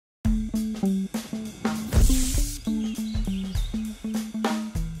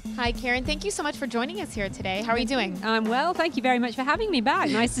Hi, Karen. Thank you so much for joining us here today. How are you doing? I'm well. Thank you very much for having me back.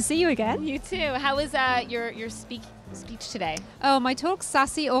 Nice to see you again. You too. How was your speech today? Oh, my talk's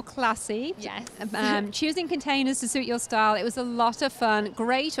sassy or classy. Yes. Choosing containers to suit your style. It was a lot of fun,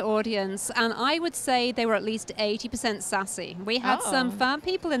 great audience, and I would say they were at least 80% sassy. We had some fun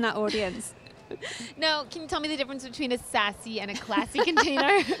people in that audience. Now, can you tell me the difference between a sassy and a classy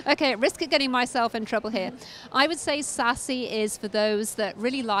container? Okay, risk of getting myself in trouble here. I would say sassy is for those that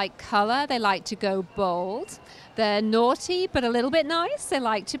really like color. They like to go bold. They're naughty, but a little bit nice. They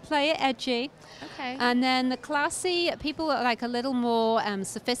like to play it edgy. Okay. And then the classy, people are like a little more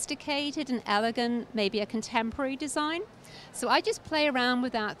sophisticated and elegant, maybe a contemporary design. So I just play around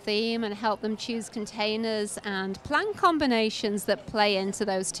with that theme and help them choose containers and plan combinations that play into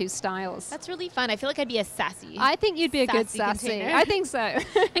those two styles. That's really fun. I feel like I'd be a sassy. I think you'd be a good sassy. Container. I think so.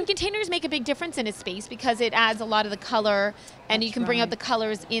 And containers make a big difference in a space because it adds a lot of the color, and you can bring out the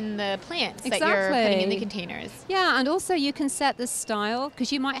colors in the plants that you're putting in the containers. Yeah, and also you can set the style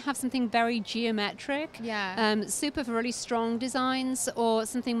because you might have something very geometric, super for really strong designs, or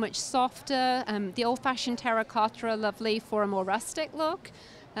something much softer. The old-fashioned terracotta are lovely for a more rustic look,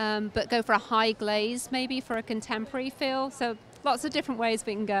 but go for a high glaze maybe for a contemporary feel. So lots of different ways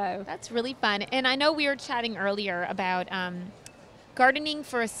we can go. That's really fun. And I know we were chatting earlier about gardening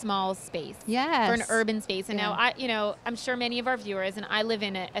for a small space, for an urban space. And now I'm sure many of our viewers, and I live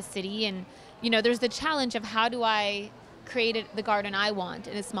in a city, and there's the challenge of how do I create the garden I want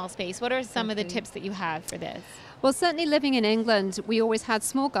in a small space. What are some of the tips that you have for this? Well, certainly living in England, we always had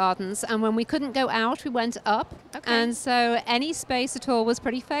small gardens, and when we couldn't go out, we went up. And so any space at all was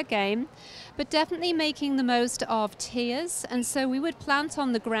pretty fair game, but definitely making the most of tiers. And so we would plant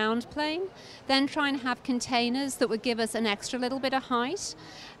on the ground plane, then try and have containers that would give us an extra little bit of height,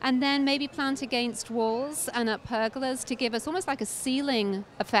 and then maybe plant against walls and up pergolas to give us almost like a ceiling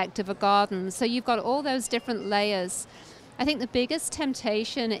effect of a garden. So you've got all those different layers. I think the biggest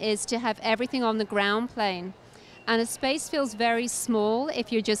temptation is to have everything on the ground plane. And a space feels very small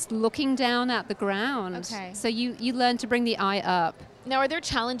if you're just looking down at the ground. Okay. So you learn to bring the eye up. Now, are there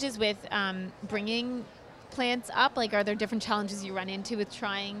challenges with bringing plants up? Like, are there different challenges you run into with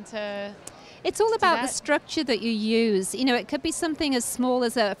trying to... It's all about the structure that you use. It could be something as small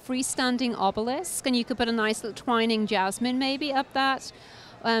as a freestanding obelisk, and you could put a nice little twining jasmine maybe up that.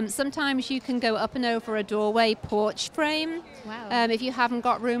 Sometimes you can go up and over a doorway porch frame. Wow. If you haven't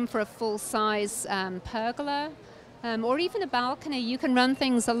got room for a full-size pergola. Or even a balcony, you can run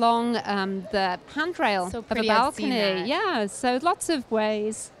things along the handrail of a balcony. Yeah, so lots of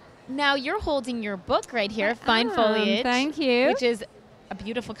ways. Now you're holding your book right here, Fine Foliage. Thank you. Which is a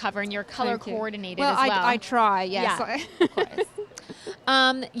beautiful cover, and you're color coordinated as well. Well, I try, yes. Yeah, of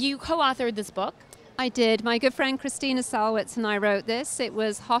course. You co-authored this book. I did. My good friend Christina Salwitz and I wrote this. It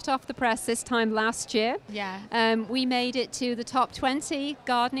was hot off the press this time last year. Yeah. We made it to the top 20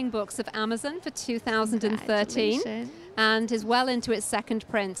 gardening books of Amazon for 2013 and is well into its second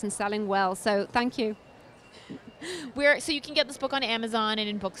print and selling well. So thank you. So you can get this book on Amazon and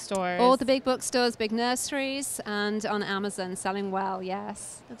in bookstores. All the big bookstores, big nurseries, and on Amazon, selling well,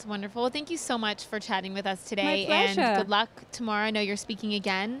 yes. That's wonderful. Well, thank you so much for chatting with us today. My pleasure. And good luck tomorrow. I know you're speaking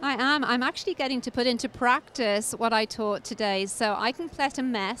again. I am. I'm actually getting to put into practice what I taught today. So I can plant a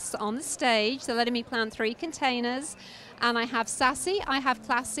mess on the stage. They're letting me plant 3 containers. And I have sassy, I have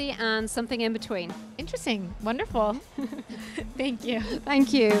classy, and something in between. Interesting. Wonderful. Thank you.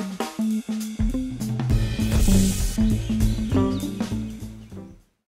 Thank you.